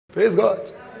Praise God.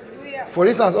 For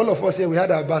instance, all of us here, we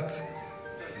had our bath.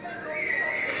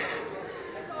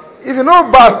 If you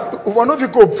know bath, we know if you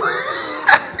cope.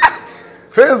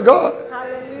 Praise God.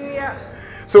 Hallelujah.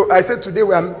 So I said today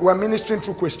we are ministering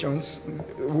through questions.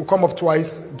 We'll come up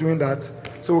twice doing that.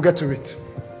 So we'll get to it.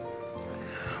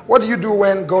 What do you do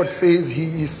when God says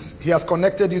He has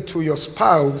connected you to your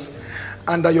spouse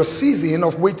and that your season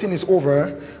of waiting is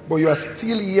over, but you are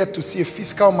still yet to see a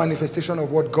physical manifestation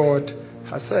of what God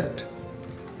has said?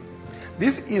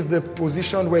 This is the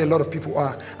position where a lot of people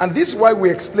are. And this is why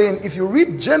we explain, if you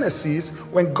read Genesis,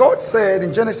 when God said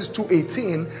in Genesis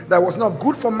 2:18 that it was not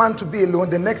good for man to be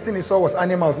alone, the next thing he saw was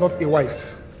animals, not a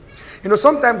wife. You know,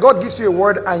 sometimes God gives you a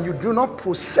word and you do not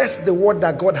process the word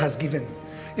that God has given.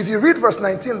 If you read verse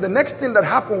 19, the next thing that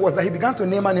happened was that he began to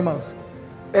name animals.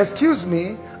 Excuse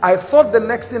me, I thought the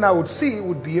next thing I would see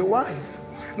would be a wife.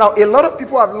 Now, a lot of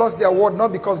people have lost their word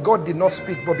not because God did not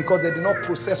speak, but because they did not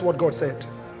process what God said.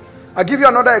 I'll give you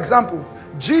another example.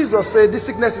 Jesus said this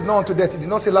sickness is not unto death. He did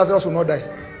not say Lazarus will not die.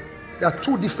 There are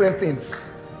two different things.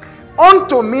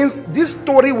 Unto means this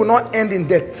story will not end in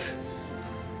death.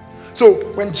 So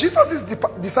when Jesus'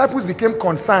 disciples became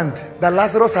concerned that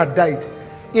Lazarus had died,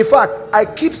 in fact, I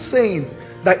keep saying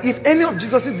that if any of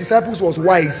Jesus' disciples was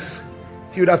wise,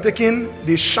 he would have taken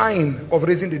the shine of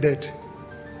raising the dead.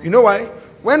 You know why?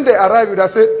 When they arrived, he would have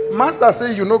said, Master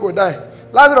say you no go die.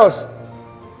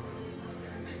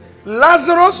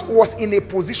 Lazarus was in a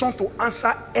position to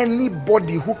answer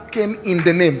anybody who came in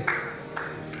the name.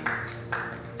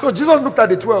 So Jesus looked at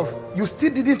the 12. You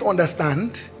still didn't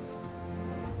understand?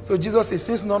 So Jesus said,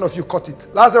 since none of you caught it,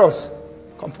 Lazarus,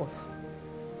 come forth.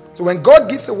 So when God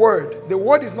gives a word, the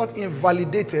word is not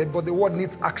invalidated, but the word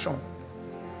needs action.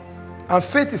 And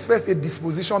faith is first a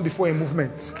disposition before a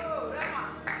movement.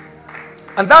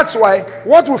 And that's why,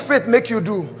 what will faith make you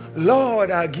do?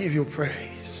 Lord, I give you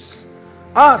praise.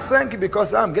 Thank you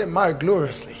because I'm getting married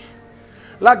gloriously.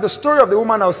 Like the story of the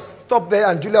woman, I'll stop there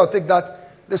and Julia will take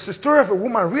that. There's a story of a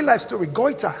woman, real life story,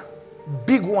 Goita,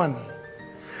 big one.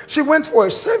 She went for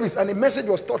a service and the message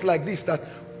was taught like this, that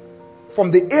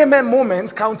from the amen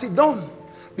moment, count it done.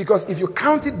 Because if you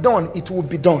count it done, it will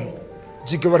be done.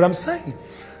 Do you get what I'm saying?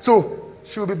 So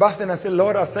she will be bathing and say,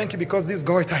 Lord, I thank you because this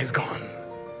goiter is gone.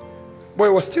 But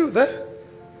it was still there.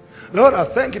 Lord, I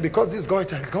thank you because this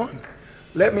goiter is gone.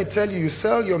 Let me tell you, you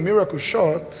sell your miracle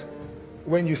short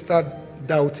when you start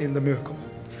doubting the miracle.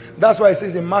 That's why it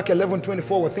says in Mark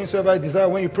 11:24, what things soever I desire,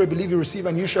 when you pray, believe you receive,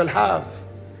 and you shall have.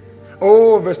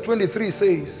 Oh, verse 23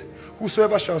 says,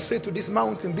 whosoever shall say to this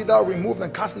mountain, be thou removed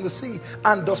and cast in the sea,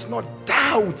 and does not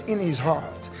doubt in his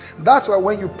heart. That's why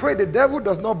when you pray, the devil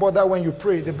does not bother when you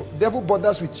pray. The devil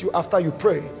bothers with you after you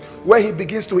pray, where he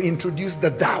begins to introduce the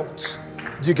doubt.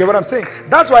 Do you get what I'm saying?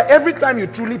 That's why every time you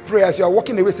truly pray, as you are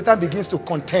walking away, Satan begins to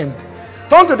contend.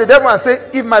 Turn to the devil and say,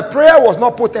 if my prayer was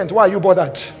not potent, why are you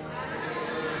bothered?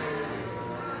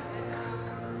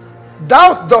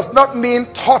 Doubt does not mean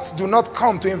thoughts do not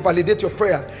come to invalidate your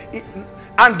prayer.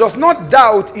 And does not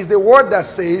doubt is the word that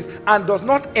says, and does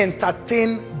not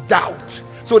entertain doubt.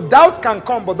 So doubt can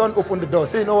come, but don't open the door.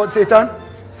 Say, you know what, Satan?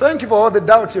 Thank you for all the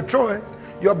doubts you're throwing.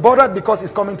 You're bothered because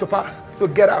it's coming to pass. So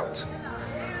get out.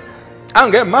 And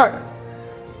get married.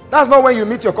 That's not when you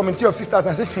meet your community of sisters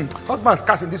and say, husband's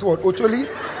cast in this world. Ocholi.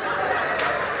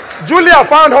 Julia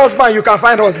found husband, you can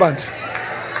find husband.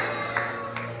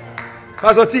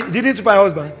 Pastor T, didn't you find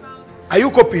husband? Are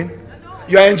you coping?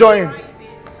 You are enjoying?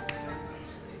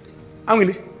 I'm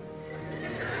willing.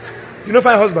 You don't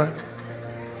find husband?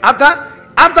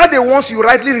 After the ones you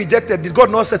rightly rejected, did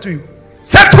God not say to you,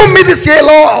 settle me this year,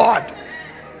 Lord?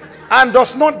 And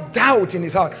does not doubt in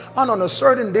his heart. And on a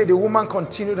certain day, the woman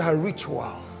continued her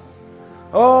ritual.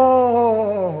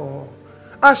 Oh.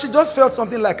 And she just felt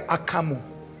something like a camel.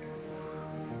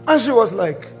 And she was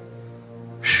like,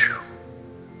 phew.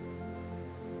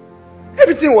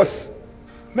 Everything was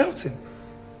melting.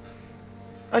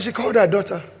 And she called her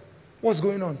daughter. What's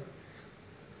going on?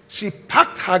 She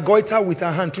packed her goiter with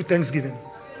her hand through Thanksgiving.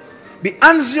 Be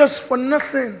anxious for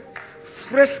nothing.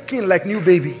 Fresh skin like new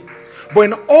baby. But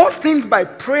in all things by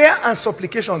prayer and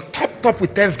supplication, topped up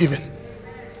with thanksgiving.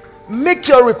 Make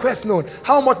your request known.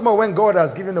 How much more when God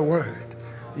has given the word?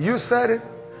 You said it.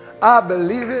 I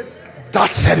believe it.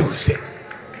 That said it will say.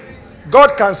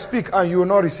 God can speak and you will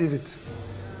not receive it.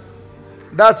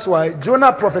 That's why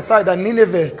Jonah prophesied that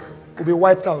Nineveh will be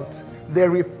wiped out. They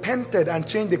repented and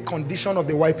changed the condition of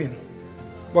the wiping.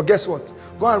 But guess what?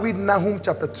 Go and read Nahum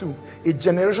chapter 2. A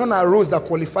generation arose that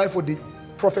qualified for the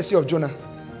prophecy of Jonah.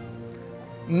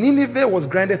 Nineveh was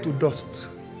grinded to dust.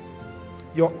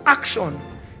 Your action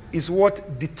is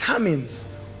what determines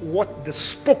what the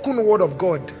spoken word of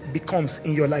God becomes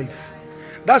in your life.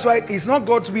 That's why it's not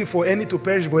God's will for any to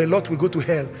perish, but a lot will go to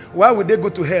hell. Why would they go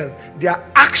to hell?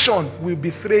 Their action will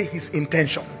betray his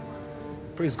intention.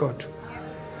 Praise God.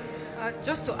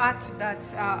 Just to add to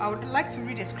that, I would like to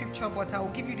read a scripture, but I will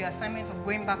give you the assignment of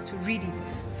going back to read it.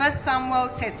 1 Samuel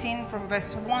 13 from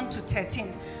verse 1 to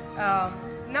 13.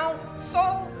 Now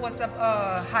Saul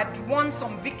had won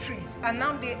some victories, and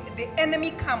now the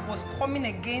enemy camp was coming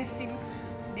against him.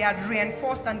 They had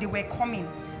reinforced and they were coming.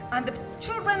 And the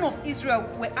children of Israel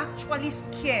were actually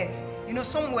scared. You know,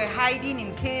 some were hiding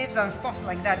in caves and stuff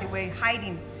like that. They were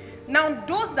hiding. Now,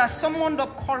 those that summoned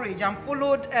up courage and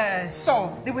followed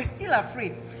Saul, they were still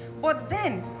afraid. But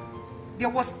then, there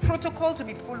was protocol to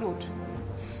be followed.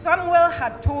 Samuel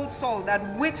had told Saul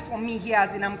that, wait for me here,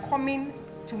 as in I'm coming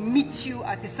to meet you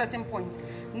at a certain point.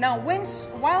 Now,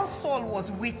 while Saul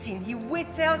was waiting, he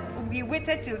waited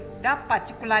till that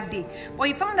particular day. But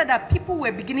he found out that people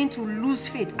were beginning to lose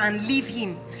faith and leave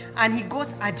him. And he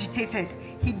got agitated.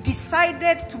 He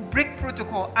decided to break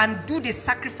protocol and do the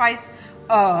sacrifice,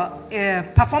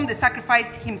 perform the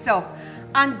sacrifice himself.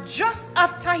 And just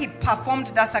after he performed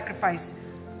that sacrifice,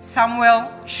 Samuel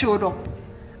showed up.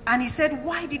 And he said,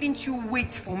 why didn't you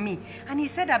wait for me? And he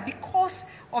said that because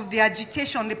of the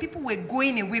agitation, the people were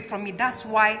going away from me. That's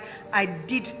why I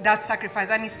did that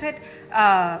sacrifice. And he said,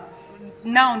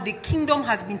 now the kingdom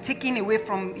has been taken away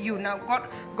from you. Now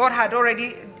God had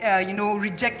already,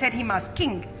 rejected him as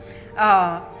king.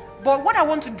 But what I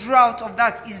want to draw out of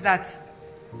that is that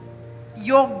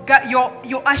your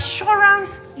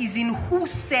assurance is in who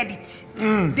said it.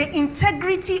 The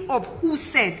integrity of who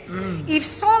said. If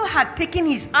Saul had taken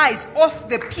his eyes off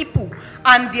the people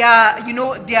and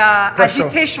their pressure,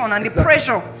 agitation and the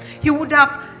pressure, he would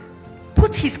have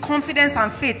put his confidence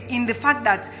and faith in the fact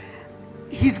that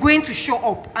he's going to show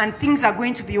up and things are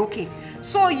going to be okay.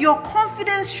 So your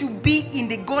confidence should be in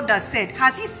the God that said.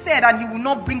 Has he said and he will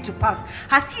not bring to pass?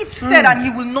 Has he said and he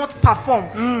will not perform?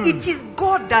 It is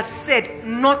God that said,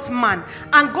 not man.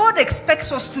 And God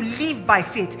expects us to live by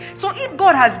faith. So if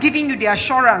God has given you the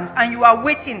assurance and you are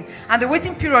waiting and the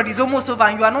waiting period is almost over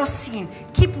and you are not seeing,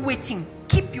 keep waiting.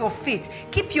 Keep your faith.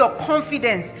 Keep your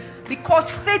confidence.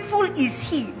 Because faithful is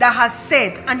he that has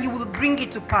said and he will bring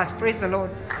it to pass. Praise the Lord.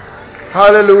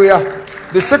 Hallelujah.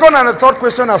 The second and the third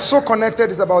question are so connected.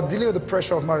 Is about dealing with the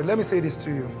pressure of marriage. Let me say this to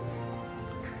you.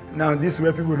 Now, this is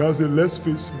where people now say, let's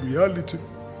face reality.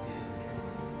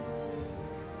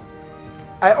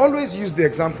 I always use the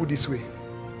example this way.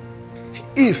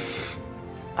 If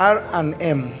R and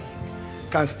M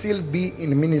can still be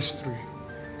in ministry,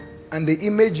 and the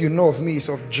image you know of me is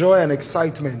of joy and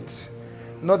excitement,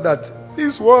 not that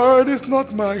this world is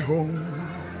not my home,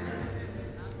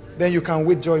 then you can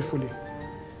wait joyfully.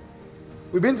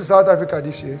 We've been to South Africa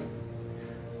this year,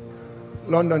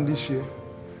 London this year,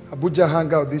 Abuja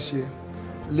Hangout this year,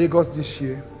 Lagos this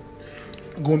year,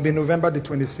 Gombe November the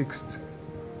 26th.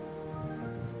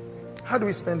 How do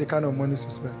we spend the kind of money we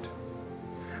spend?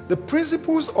 The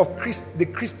principles of the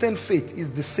Christian faith is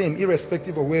the same,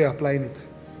 irrespective of where you're applying it.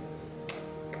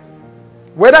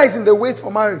 Whether it's in the wait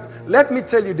for marriage, let me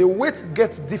tell you, the wait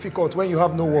gets difficult when you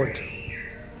have no word.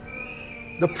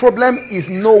 The problem is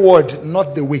no word,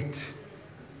 not the wait.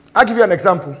 I'll give you an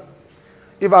example.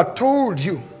 If I told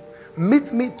you,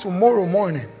 meet me tomorrow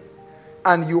morning,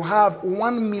 and you have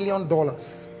 $1 million,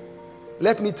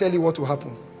 let me tell you what will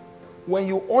happen. When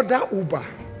you order Uber,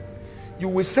 you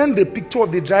will send the picture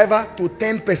of the driver to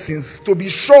 10 persons to be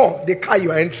sure the car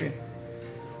you are entering.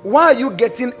 Why are you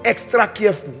getting extra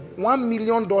careful? $1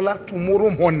 million tomorrow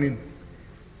morning.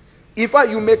 If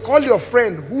you may call your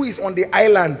friend who is on the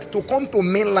island to come to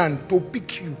mainland to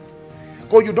pick you.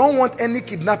 Because you don't want any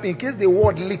kidnapping in case the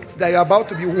word leaked that you're about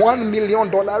to be $1 million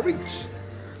rich.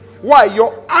 Why?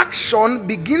 Your action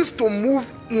begins to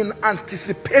move in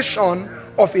anticipation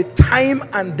of a time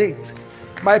and date.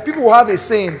 My people have a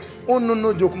saying, oh no,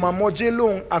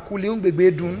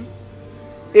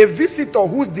 a visitor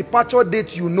whose departure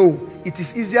date you know, it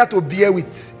is easier to bear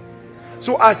with.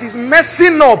 So as he's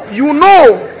messing up, you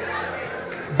know,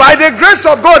 by the grace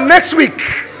of God, next week,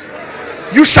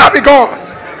 you shall be gone.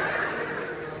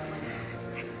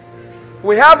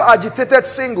 We have agitated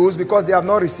singles because they have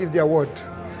not received their word.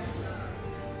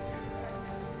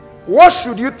 What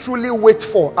should you truly wait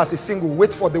for as a single?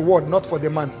 Wait for the word, not for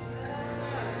the man.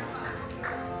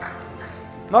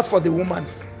 Not for the woman.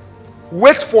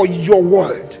 Wait for your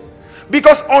word.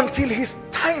 Because until his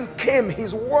time came,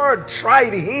 his word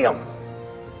tried him.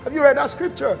 Have you read that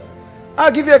scripture?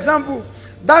 I'll give you an example.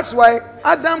 That's why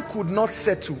Adam could not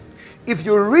settle. If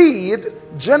you read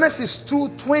Genesis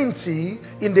 2:20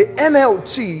 in the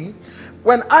NLT,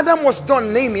 When Adam was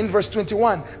done naming, verse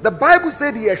 21, the Bible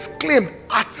said he exclaimed,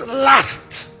 at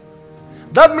last.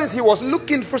 That means he was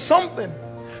looking for something.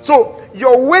 So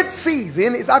your wait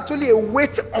season is actually a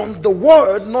wait on the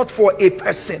word, not for a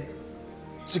person.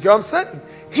 See what I'm saying?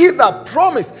 He that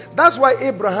promised. That's why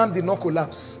Abraham did not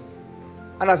collapse.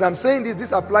 And as I'm saying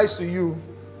this applies to you.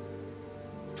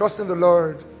 Trust in the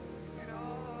Lord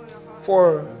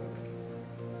for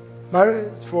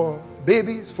marriage, for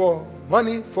babies, for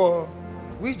money, for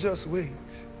we just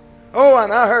wait. Oh,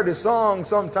 and I heard a song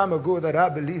some time ago that I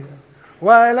believe in.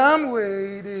 While I'm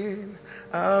waiting,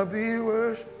 I'll be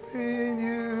worshiping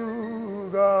you,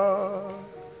 God.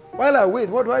 While I wait,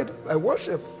 what do? I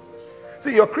worship.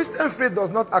 See, your Christian faith does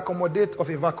not accommodate of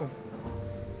a vacuum.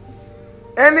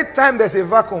 Anytime there's a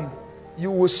vacuum,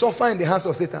 you will suffer in the hands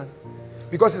of Satan.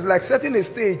 Because it's like setting a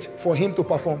stage for him to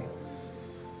perform.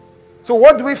 So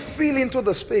what do we fill into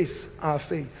the space? Our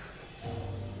faith.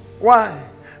 Why?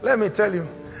 Let me tell you.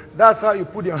 That's how you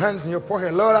put your hands in your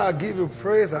pocket. Lord, I'll give you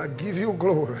praise. I'll give you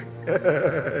glory.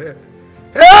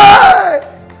 Hey!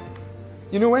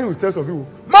 You know when we tell some people,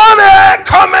 money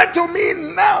coming to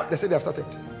me now. They say they have started.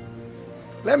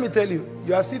 Let me tell you,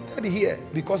 you are seated here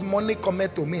because money coming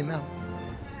to me now.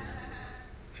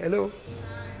 Hello?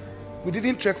 We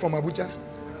didn't trek from Abuja.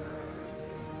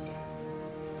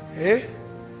 Hey?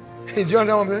 Do you understand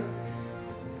what I'm saying?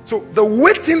 So the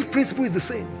waiting principle is the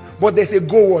same, but there's a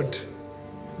go word.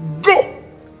 Go!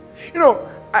 You know,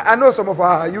 I know some of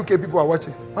our UK people are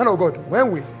watching. Man of God,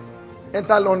 when we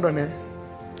enter London,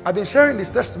 I've been sharing this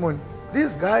testimony.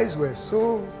 These guys were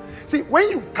so... See,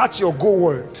 when you catch your go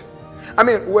word, I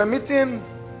mean, we're meeting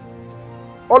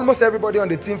almost everybody on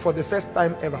the team for the first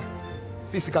time ever,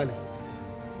 physically.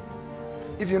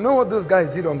 If you know what those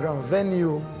guys did on ground,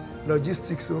 venue,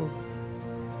 logistics, so,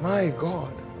 my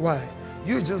God, why?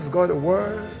 You just got a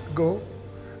word, go,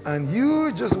 and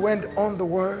you just went on the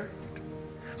word.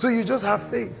 So you just have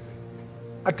faith.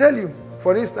 I tell you,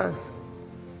 for instance,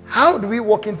 how do we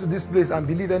walk into this place and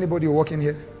believe anybody will walk in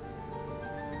here?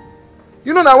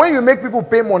 You know that when you make people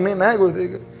pay money, now I go,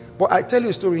 but I tell you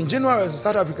a story. In January, I was in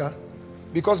South Africa,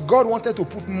 because God wanted to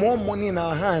put more money in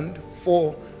our hand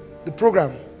for the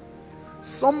program.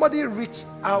 Somebody reached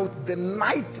out the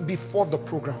night before the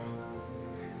program.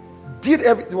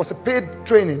 It was a paid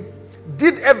training.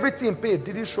 Did everything paid.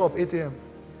 Didn't show up 8 a.m.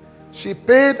 She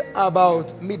paid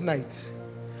about midnight.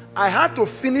 I had to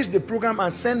finish the program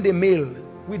and send a mail.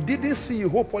 We didn't see you.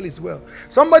 Hope all is well.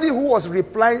 Somebody who was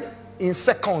replying in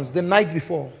seconds the night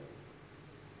before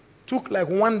took like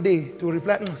 1 day to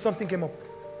reply. Something came up.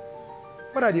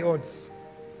 What are the odds?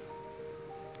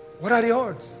 What are the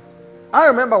odds? I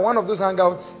remember one of those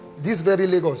hangouts, this very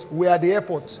Lagos. We are at the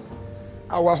airport.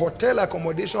 Our hotel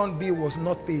accommodation bill was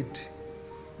not paid.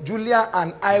 Julia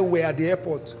and I were at the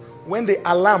airport when the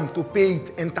alarm to pay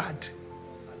it entered.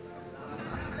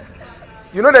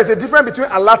 You know there's a difference between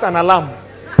alert and alarm.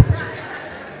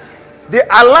 The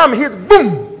alarm hit,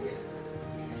 boom!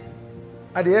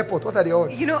 At the airport, what are the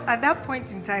odds? You know, at that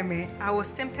point in time, I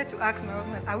was tempted to ask my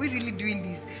husband, are we really doing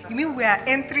this? You mean we are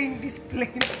entering this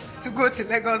plane to go to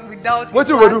Lagos without... What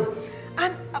you going to do?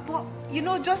 And, but, you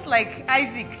know, just like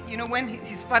Isaac, you know, when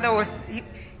his father was...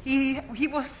 He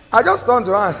was... I just turned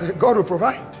to ask, God will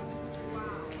provide.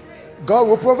 God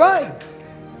will provide.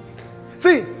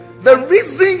 See, the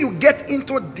reason you get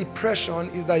into depression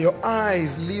is that your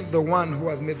eyes leave the one who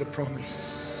has made the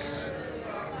promise.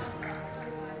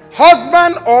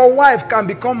 Husband or wife can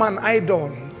become an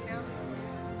idol.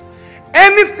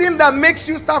 Anything that makes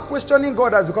you start questioning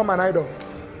God has become an idol.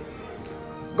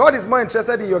 God is more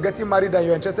interested in your getting married than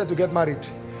you're interested to get married.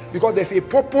 Because there's a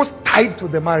purpose tied to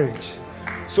the marriage.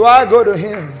 So I go to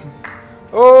him.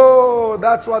 Oh,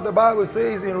 that's what the Bible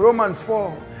says in Romans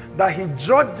 4. That he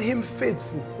judged him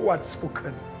faithful who had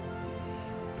spoken.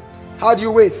 How do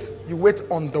you wait? You wait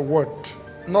on the word,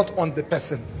 not on the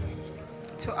person.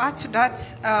 To add to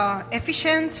that,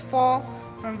 Ephesians 4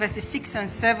 from verses 6 and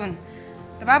 7.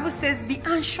 The Bible says, be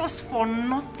anxious for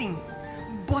nothing,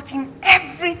 but in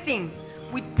everything,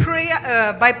 with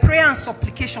prayer, by prayer and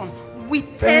supplication,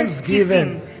 with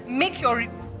thanksgiving, make your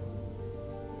request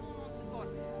known unto God.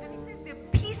 And it says, the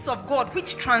peace of God,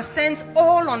 which transcends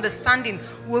all understanding,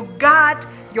 will guard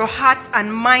your heart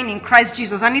and mind in Christ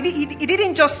Jesus. And it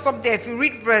didn't just stop there. If you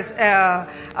read verse 8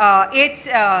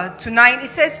 to 9, it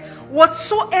says,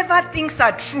 whatsoever things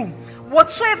are true,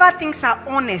 whatsoever things are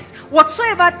honest,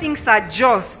 whatsoever things are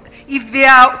just, if they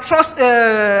are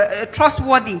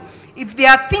trustworthy, if they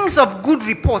are things of good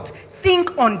report,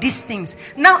 think on these things.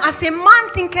 Now, as a man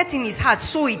thinketh in his heart,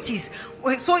 so it is.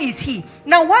 so is he.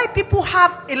 Now, why people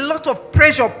have a lot of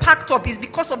pressure packed up is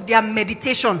because of their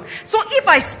meditation. So if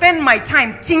I spend my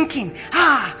time thinking,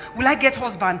 will I get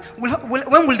husband?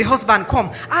 When will the husband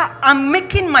come? I'm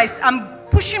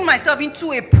pushing myself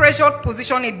into a pressured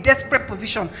position, a desperate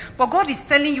position. But God is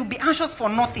telling you, be anxious for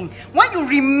nothing. When you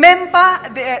remember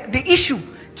the issue,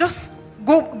 just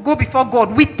go before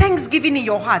God with thanksgiving in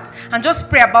your heart and just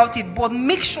pray about it. But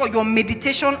make sure your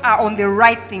meditation are on the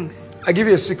right things. I give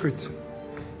you a secret.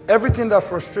 Everything that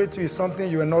frustrates you is something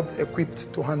you are not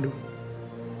equipped to handle.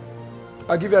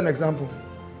 I'll give you an example.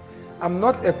 I'm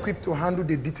not equipped to handle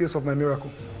the details of my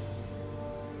miracle.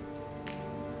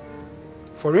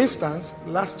 For instance,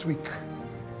 last week,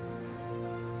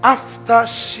 after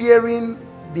sharing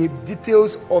the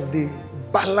details of the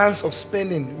balance of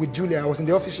spending with Julia, I was in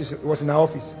the office, she was in her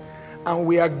office, and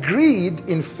we agreed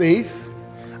in faith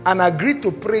and agreed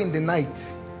to pray in the night.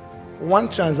 One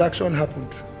transaction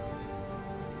happened.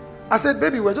 I said,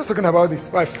 baby, we're just talking about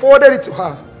this. I forwarded it to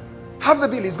her. Half the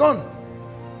bill is gone.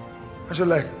 And she was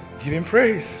like, give him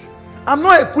praise. I'm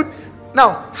not equipped.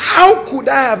 Now, how could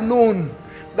I have known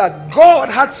that God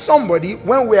had somebody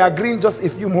when we are agreeing just a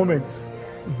few moments,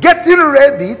 getting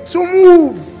ready to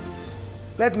move?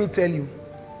 Let me tell you,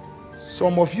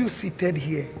 some of you seated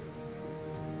here,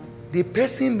 the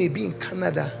person may be in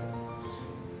Canada.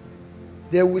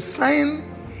 They will sign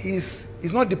his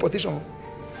not deportation,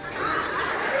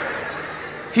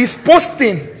 his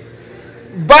posting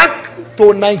back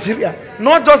to Nigeria.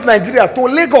 Not just Nigeria, to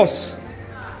Lagos.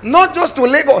 Not just to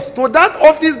Lagos, to that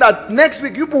office that next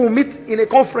week you will meet in a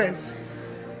conference.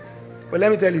 But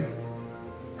let me tell you,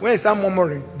 when you start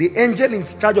murmuring, the angel in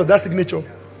charge of that signature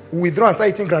will withdraw and start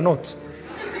eating granite.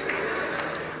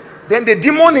 Then the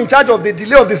demon in charge of the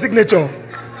delay of the signature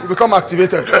will become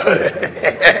activated.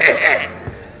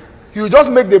 You just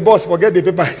make the boss forget the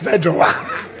paper inside drawer.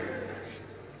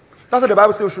 That's what the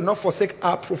Bible says, we should not forsake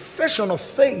our profession of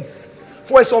faith,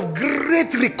 for it's of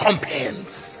great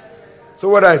recompense. So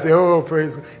what I say, oh,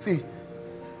 praise God. See,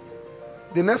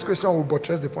 the next question will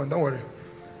buttress the point, don't worry.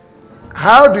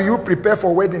 How do you prepare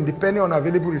for wedding depending on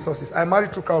available resources? I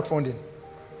married through crowdfunding.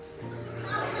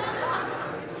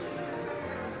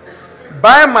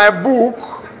 Buy my book,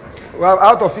 well,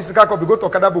 out of physical copy, go to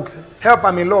Okada Books. Help,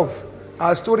 I'm in love.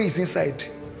 Our story is inside.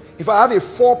 If I have a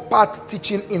 4-part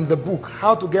teaching in the book,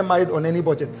 how to get married on any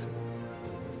budget.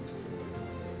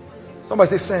 Somebody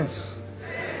say sense.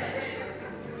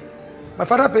 My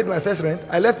father paid my first rent.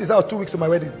 I left his house 2 weeks to my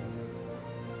wedding.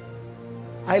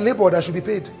 I labored, I should be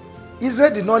paid.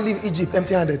 Israel did not leave Egypt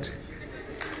empty-handed.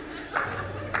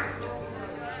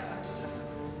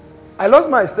 I lost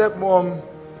my stepmom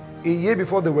a year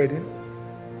before the wedding.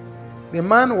 The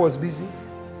man was busy.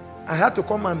 I had to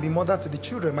come and be mother to the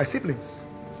children, my siblings.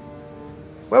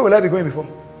 Where will I be going before?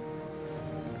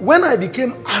 When I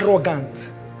became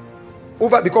arrogant,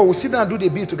 because we sit down and do the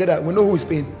bill together, we know who is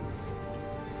paying.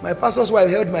 My pastor's wife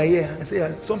held my ear and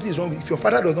said, something is wrong. If your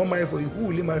father does not marry for you, who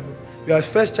will he marry for? You are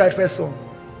first child, first son.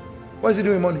 What is he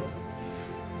doing with money?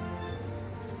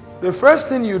 The first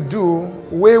thing you do,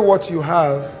 weigh what you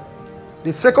have.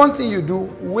 The second thing you do,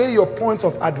 weigh your points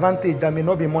of advantage that may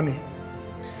not be money.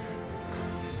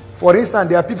 For instance,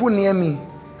 there are people near me.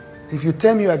 If you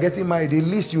tell me you are getting married, the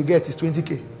least you get is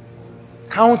 20K.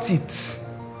 Count it.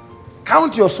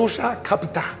 Count your social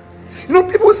capital. You know,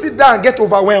 people sit down and get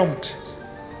overwhelmed.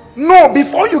 No,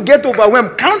 before you get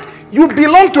overwhelmed, count. You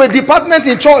belong to a department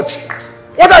in church.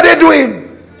 What are they doing?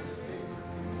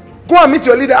 Go and meet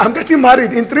your leader. I'm getting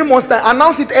married in 3 months' time.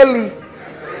 Announce it early,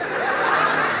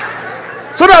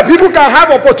 so that people can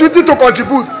have opportunity to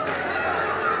contribute.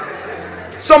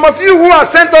 Some of you who have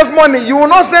sent us money, you will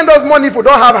not send us money if we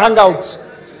don't have hangouts.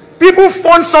 People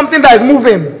fund something that is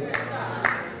moving.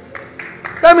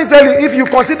 Let me tell you, if you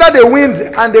consider the wind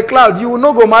and the cloud, you will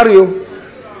not go marry you.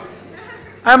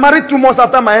 I married 2 months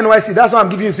after my NYC. That's why I'm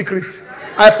giving you a secret.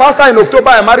 I passed out in October.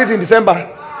 I married in December.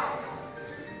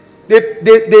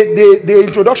 The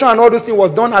introduction and all those things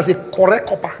was done as a correct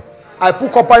copper. I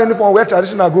put copper uniform where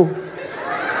traditional go.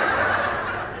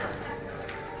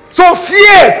 So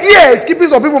fear is keeping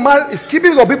some people married. It's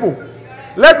keeping some people.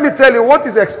 Let me tell you, what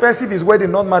is expensive is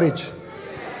wedding, not marriage.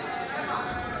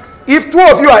 If 2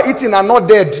 of you are eating and not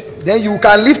dead, then you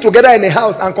can live together in a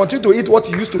house and continue to eat what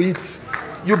you used to eat.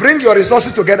 You bring your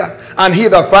resources together, and he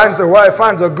that finds a wife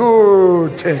finds a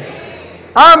good thing.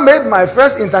 I made my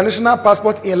first international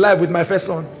passport in life with my first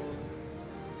son.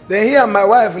 Then he and my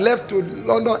wife left to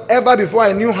London ever before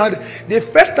I knew how. The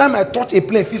first time I touched a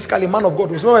plane physically, man of God,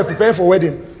 was when we were preparing for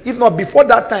wedding. If not before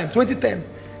that time, 2010.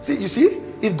 See, you see,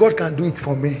 if God can do it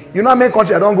for me. You know how many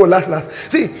countries I don't go last.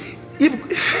 See, if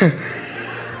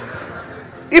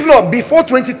If not, before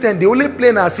 2010, the only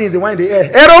plane I see is the one in the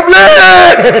air.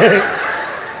 Aeroplane!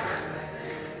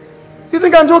 You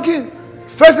think I'm joking?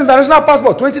 First international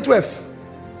passport, 2012.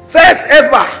 First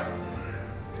ever.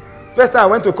 First time I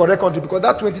went to a correct country because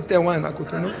that 2010 one I could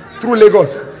through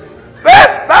Lagos.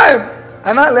 First time.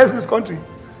 And I left this country.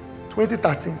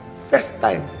 2013. First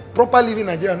time. Proper living in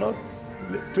Nigeria, not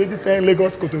 2010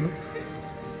 Lagos, Cotonou.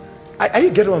 Are you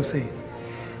getting what I'm saying?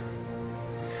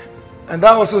 And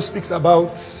that also speaks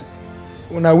about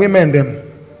when our women them,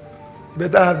 you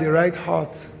better have the right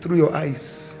heart through your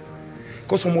eyes.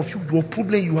 Because some of you, your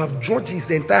problem, you have judged his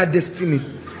entire destiny.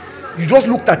 You just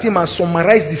looked at him and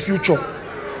summarized his future.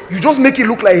 You just make it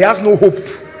look like he has no hope.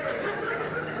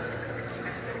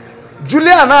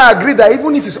 Julia and I agreed that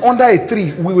even if it's under a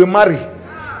tree, we will marry.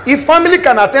 If family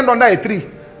can attend under a tree,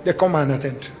 they come and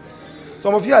attend.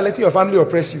 Some of you are letting your family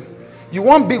oppress you. You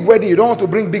want big wedding, you don't want to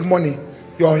bring big money.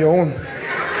 You're on your own.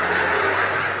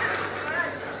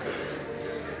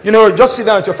 You know, just sit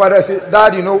down with your father and say,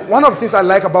 Dad, you know, one of the things I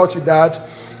like about you, Dad,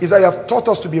 is that you have taught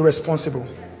us to be responsible.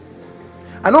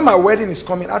 I know my wedding is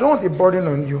coming. I don't want a burden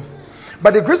on you. By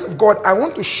the grace of God, I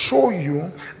want to show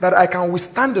you that I can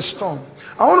withstand the storm.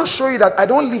 I want to show you that I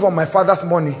don't live on my father's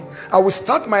money. I will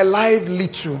start my life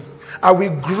little. I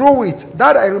will grow it.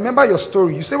 Dad, I remember your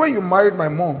story. You say when you married my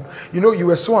mom, you know, you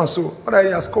were so and so. What are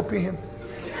you copying him?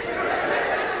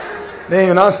 Then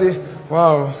you now say,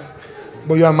 wow,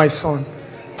 but you are my son.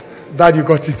 Dad, you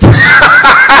got it.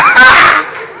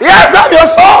 Yes, I'm your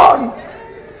son.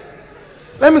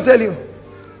 Let me tell you,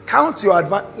 count your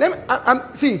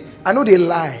advantage. See, I know they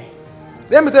lie.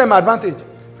 Let me tell you my advantage.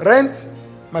 Rent,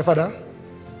 my father.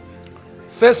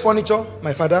 First furniture,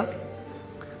 my father.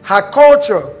 Her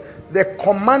culture, they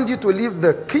command you to leave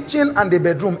the kitchen and the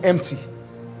bedroom empty.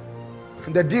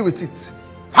 And they deal with it.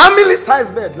 Family size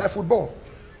bed, like football.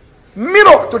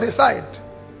 Mirror to the side.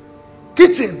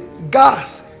 Kitchen,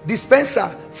 gas, dispenser,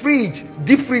 fridge,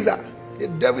 deep freezer. The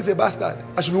devil is a bastard.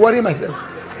 I should be worrying myself.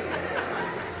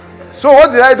 So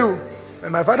what did I do?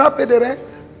 When my father paid the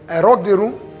rent, I rocked the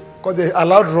room because they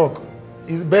allowed rock.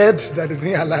 His bed that they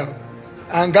didn't allow.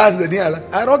 And gas they didn't allow.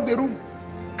 I rocked the room.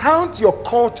 Count your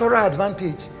cultural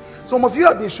advantage. Some of you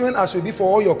have been showing Ashobi for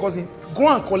all your cousins. Go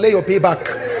and collect your payback.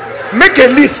 Make a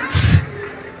list.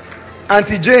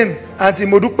 Auntie Jane, Auntie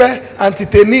Modupe, Auntie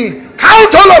Teni.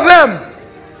 Count all of them.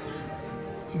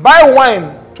 Buy wine,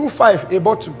 2.5 a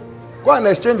bottle. Go and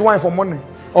exchange wine for money.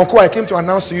 Uncle, I came to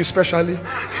announce to you specially.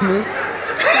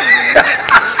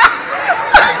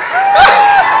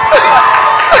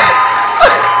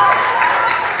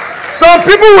 Some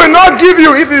people will not give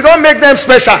you if you don't make them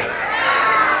special.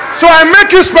 So I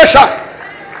make you special.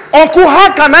 Uncle,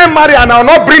 how can I marry and I'll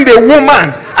not bring the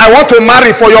woman I want to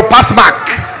marry for your pass mark?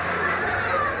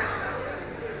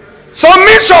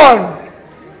 Submission.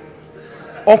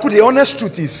 Uncle, the honest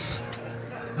truth is,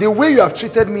 the way you have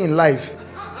treated me in life,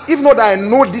 if not that I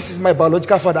know this is my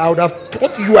biological father, I would have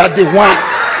thought you are the one.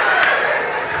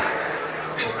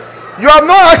 You have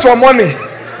not asked for money,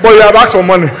 but you have asked for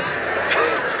money.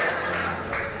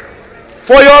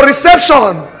 For your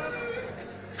reception,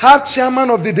 have chairman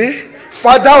of the day,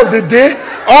 father of the day,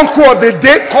 uncle of the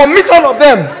day, commit all of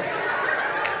them.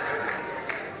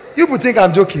 You people think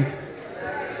I'm joking.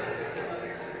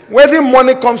 Wedding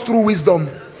money comes through wisdom,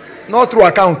 not through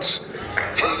account.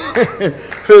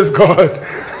 Praise God.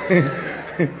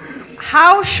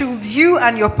 How should you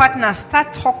and your partner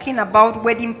start talking about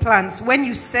wedding plans when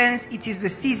you sense it is the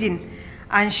season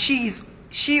and she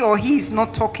or he is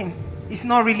not talking? It's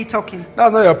not really talking.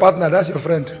 That's not your partner, that's your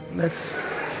friend. Next.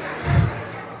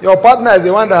 Your partner is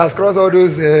the one that has crossed all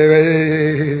those.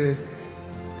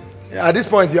 At this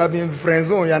point, you have been friend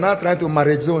zone. You are not trying to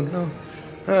marriage zone. No.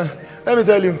 Let me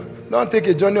tell you, don't take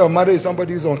a journey of marriage with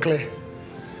somebody who's unclear.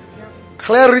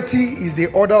 Clarity is the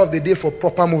order of the day for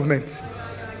proper movement.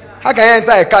 How can you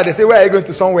enter a car? They say, where are you going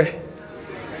to? Somewhere.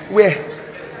 Where?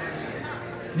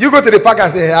 You go to the park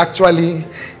and say, actually,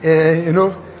 you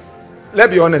know,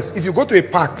 let's be honest. If you go to a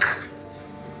park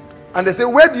and they say,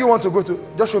 where do you want to go to?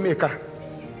 Just show me a car.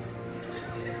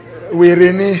 We're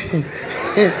rainy.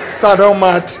 So I don't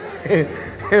match.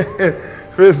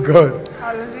 Praise God.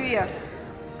 Hallelujah.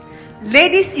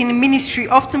 Ladies in ministry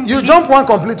often you jump one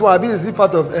complete one. Is it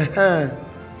part of?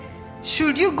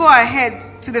 Should you go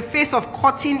ahead to the phase of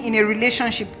courting in a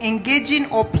relationship, engaging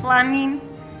or planning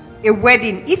a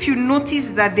wedding if you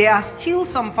notice that there are still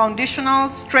some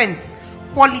foundational strengths,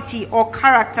 quality or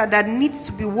character that needs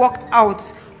to be worked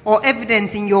out or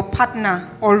evident in your partner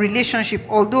or relationship,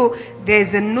 although there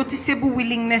is a noticeable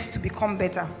willingness to become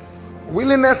better?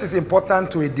 Willingness is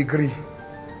important to a degree.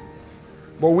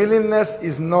 But willingness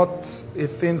is not a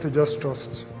thing to just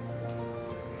trust.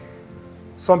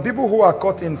 Some people who are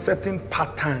caught in certain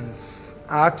patterns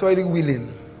are actually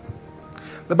willing.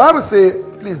 The Bible says,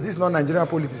 please, this is not Nigerian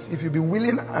politics. If you be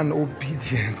willing and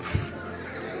obedient,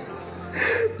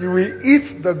 you will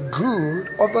eat the good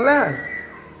of the land.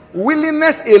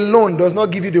 Willingness alone does not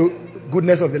give you the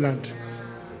goodness of the land.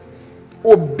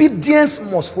 Obedience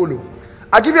must follow.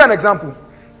 I'll give you an example.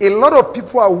 A lot of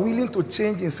people are willing to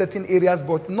change in certain areas,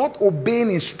 but not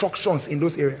obeying instructions in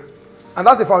those areas. And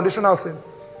that's a foundational thing.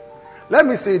 Let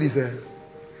me say this.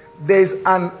 There's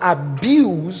an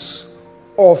abuse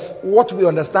of what we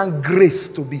understand grace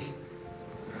to be.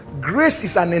 Grace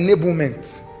is an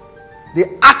enablement.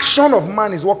 The action of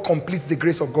man is what completes the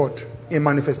grace of God in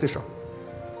manifestation.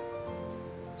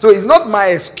 So it's not my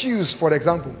excuse, for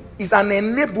example. It's an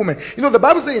enablement. You know, the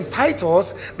Bible says in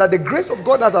Titus that the grace of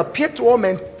God has appeared to all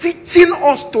men, teaching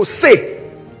us to say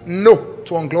no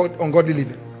to ungodly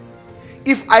living.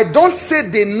 If I don't say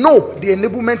the no, the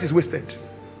enablement is wasted.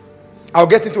 I'll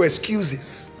get into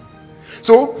excuses.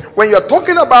 So when you're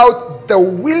talking about the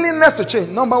willingness to change,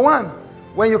 number one,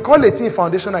 when you call a thing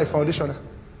foundational, it's foundational.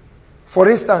 For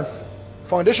instance,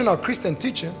 foundational Christian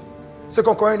teaching, 2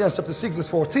 Corinthians chapter 6 verse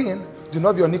 14, do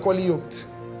not be unequally yoked.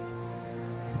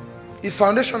 It's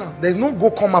foundational. There's no go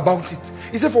come about it.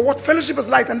 He said, for what? Fellowship is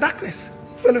light and darkness.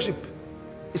 Fellowship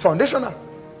is foundational.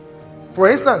 For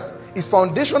instance, it's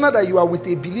foundational that you are with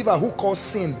a believer who calls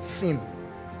sin, sin.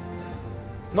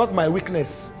 Not my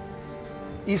weakness.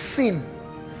 It's sin.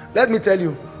 Let me tell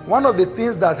you, one of the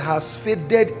things that has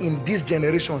faded in this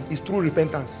generation is true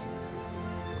repentance.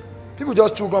 People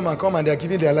just chew gum and come and they are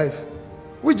giving their life.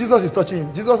 Which Jesus is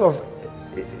touching? Jesus of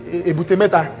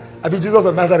Ebutemeta? I mean Jesus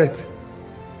of Nazareth?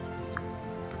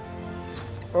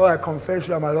 Oh, I confess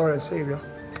you are my Lord and Savior.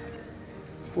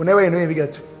 Whenever you know we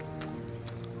get.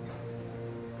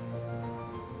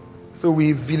 So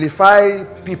we vilify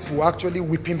people actually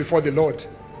weeping before the Lord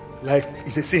like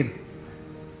it's a sin.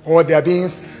 Or they are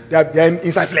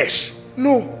inside flesh.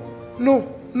 No.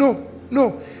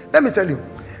 Let me tell you.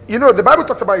 You know, the Bible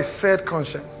talks about a sad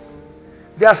conscience.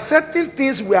 There are certain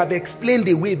things we have explained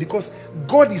away because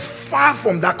God is far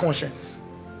from that conscience.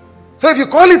 So if you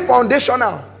call it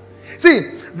foundational,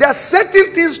 see, there are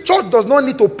certain things church does not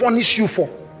need to punish you for.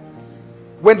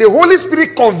 When the Holy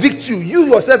Spirit convicts you, you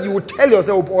yourself, you will tell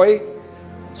yourself, oh boy,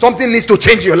 something needs to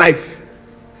change your life.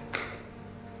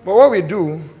 But what we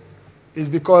do is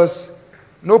because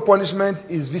no punishment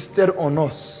is visited on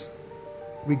us,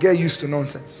 we get used to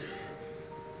nonsense.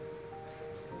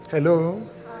 Hello?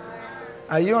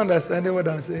 Are you understanding what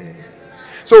I'm saying?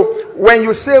 So when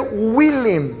you say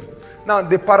willing, now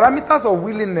the parameters of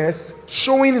willingness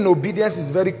showing in obedience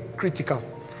is very critical.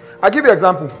 I'll give you an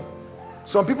example.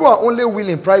 Some people are only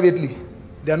willing privately.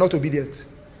 They are not obedient.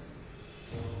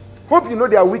 Hope you know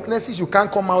there are weaknesses you can't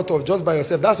come out of just by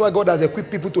yourself. That's why God has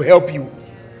equipped people to help you.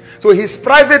 So he's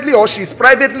privately or she's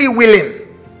privately willing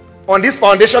on this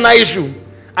foundational issue.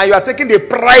 And you are taking the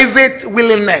private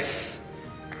willingness.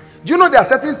 Do you know there are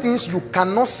certain things you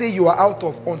cannot say you are out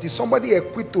of until somebody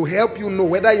equipped to help you know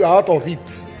whether you are out of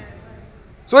it?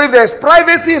 So if there's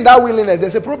privacy in that willingness,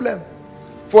 there's a problem.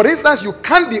 For instance, you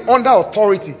can't be under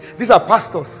authority. These are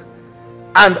pastors.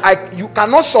 And you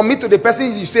cannot submit to the person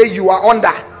you say you are under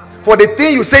for the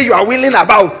thing you say you are willing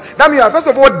about. That means you are first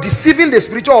of all deceiving the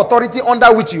spiritual authority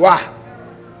under which you are.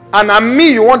 And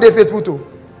me, you want the faithful to.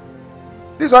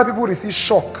 This is why people receive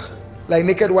shock like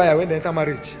naked wire when they enter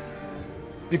marriage.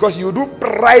 Because you do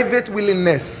private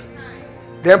willingness,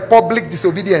 then public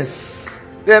disobedience.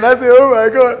 Then I say, oh my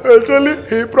God,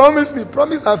 actually, he promised me.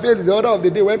 Promise and fail is the order of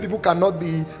the day when people cannot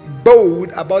be bold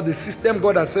about the system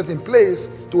God has set in place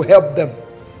to help them.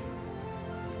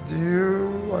 Do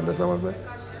you understand what I'm saying?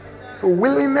 So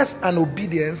willingness and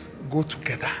obedience go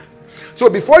together. So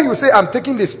before you say, I'm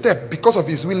taking this step because of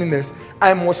his willingness,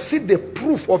 I must see the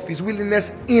proof of his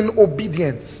willingness in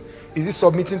obedience. Is he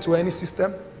submitting to any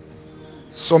system?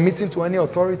 Submitting to any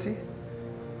authority?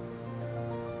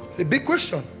 It's a big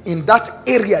question in that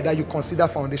area that you consider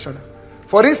foundational.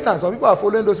 For instance, some people are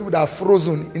following those people that are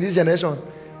frozen in this generation.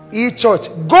 E-church.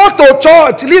 Go to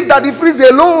church. Leave daddy freeze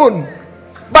alone.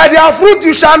 By their fruit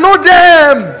you shall know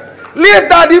them. Leave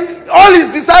daddy. All his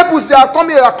disciples, they are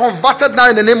coming, they are converted now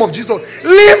in the name of Jesus.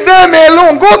 Leave them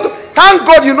alone. Thank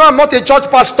God you know I'm not a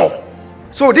church pastor.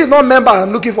 So this is not member I'm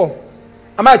looking for.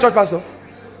 Am I a church pastor?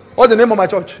 What's the name of my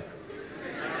church?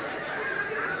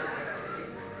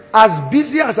 As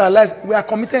busy as our lives, we are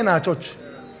committed in our church.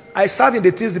 I serve in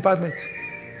the teens department.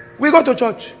 We go to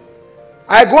church.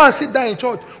 I go and sit down in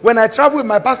church. When I travel with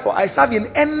my pastor, I serve in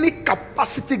any capacity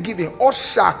capacity giving,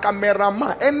 usher,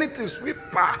 cameraman, anything,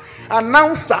 sweeper,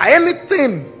 announcer,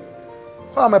 anything.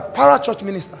 I'm a para-church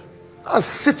minister. Come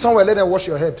sit somewhere, let them wash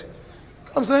your head.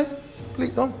 I'm saying,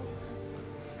 please don't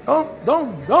follow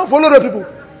the people.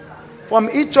 From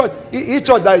each church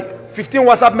that 15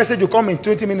 WhatsApp message will come in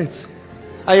 20 minutes.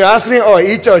 And you're answering,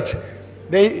 each church.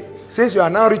 Then, since you are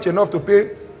now rich enough to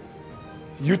pay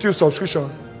YouTube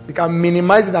subscription, you can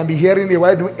minimize it and be hearing it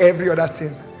while doing every other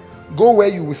thing. Go where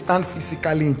you will stand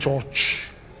physically in church.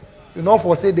 You not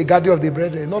forsake the gathering of the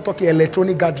brethren. Not talking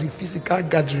electronic gathering, physical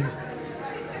gathering.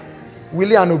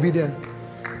 Willing and obedient.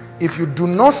 If you do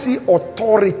not see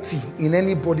authority in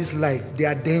anybody's life, they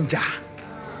are danger.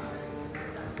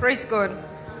 Praise God.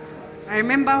 I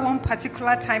remember one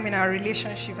particular time in our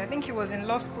relationship. I think he was in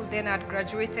law school then. I'd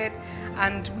graduated,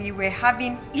 and we were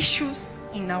having issues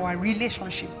in our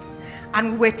relationship.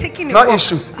 And we were taking a walk. Not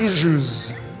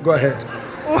issues. Go ahead.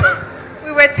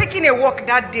 We were taking a walk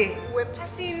that day. We were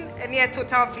passing near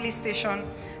Total filling station.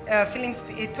 Total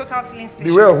filling station.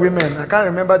 The way of women. I can't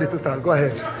remember the total. Go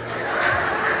ahead.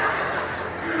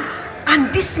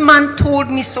 And this man told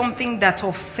me something that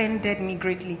offended me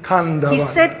greatly. He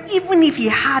said, even if he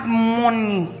had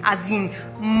money, as in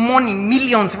money,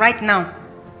 millions right now,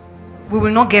 we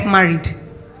will not get married.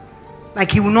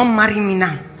 Like he will not marry me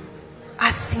now.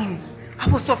 Ask him. I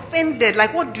was offended.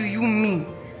 Like, what do you mean?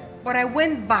 But I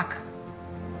went back.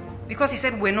 Because he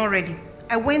said, we're not ready.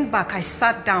 I went back. I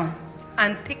sat down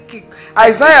and take it.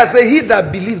 Isaiah said, he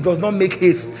that believes does not make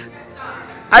haste.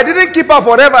 I didn't keep her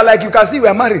forever. Like you can see, we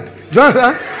are married. Do you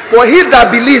understand? But he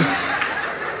that believes.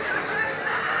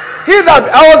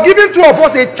 I was giving two of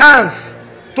us a chance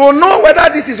to know whether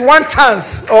this is one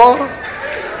chance or.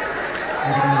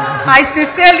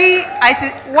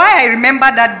 Why I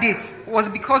remember that date was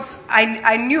because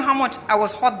I knew how much I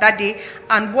was hot that day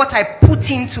and what I put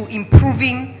into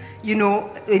improving,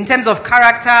 in terms of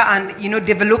character and,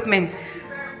 development.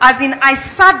 As in, I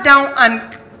sat down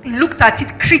and looked at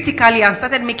it critically and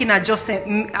started making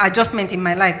adjustment in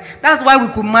my life. That's why we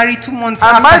could marry 2 months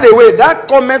and after. by the way, that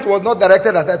comment was not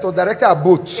directed at that, it was directed at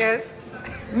both. Yes.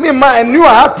 I knew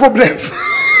I had problems.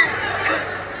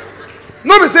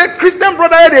 No, we say Christian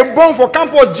brother had a born for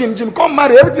campus gym, come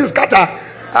marry, everything scatter.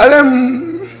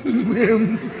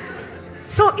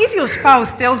 So if your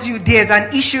spouse tells you there's an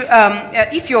issue,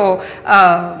 if your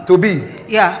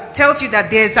tells you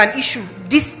that there's an issue,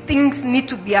 these things need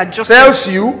to be adjusted. Tells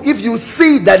you if you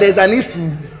see that there's an issue,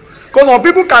 because some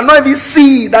people cannot even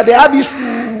see that they have issue.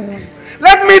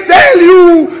 Let me tell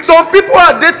you, some people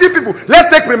are dating people. Let's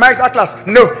take premarital class.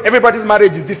 No, everybody's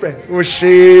marriage is different. Oh shit.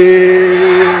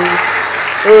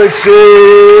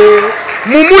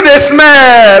 Mumu they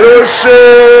smell. Oh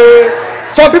shit.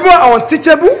 Some people are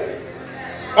unteachable,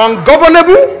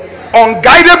 ungovernable,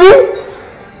 unguidable.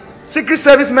 Secret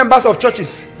service members of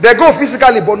churches. They go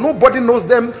physically, but nobody knows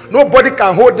them. Nobody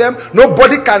can hold them.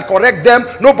 Nobody can correct them.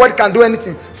 Nobody can do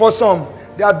anything. For some,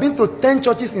 they have been to 10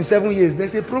 churches in 7 years.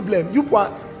 There's a problem. You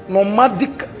are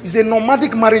nomadic. It's a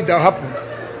nomadic marriage that happen.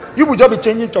 You will just be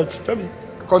changing church.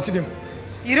 Continue.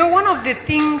 One of the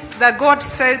things that God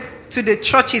said to the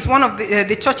churches, one of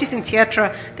the churches in Theatra,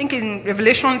 I think in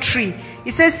Revelation 3,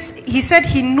 he said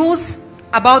he knows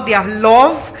about their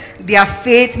love, their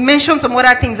faith, mentioned some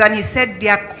other things, and he said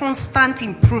their constant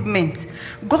improvement.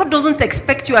 God doesn't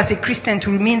expect you as a Christian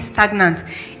to remain stagnant.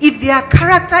 If there are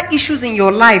character issues in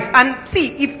your life, and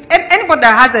see, if anybody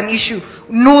that has an issue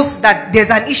knows that there's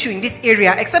an issue in this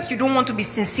area, except you don't want to be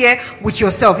sincere with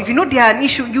yourself. If you know there are an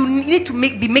issue, you need to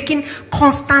be making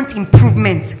constant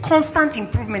improvement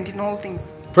in all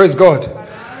things. Praise God.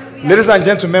 Ladies and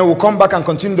gentlemen, we'll come back and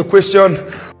continue the question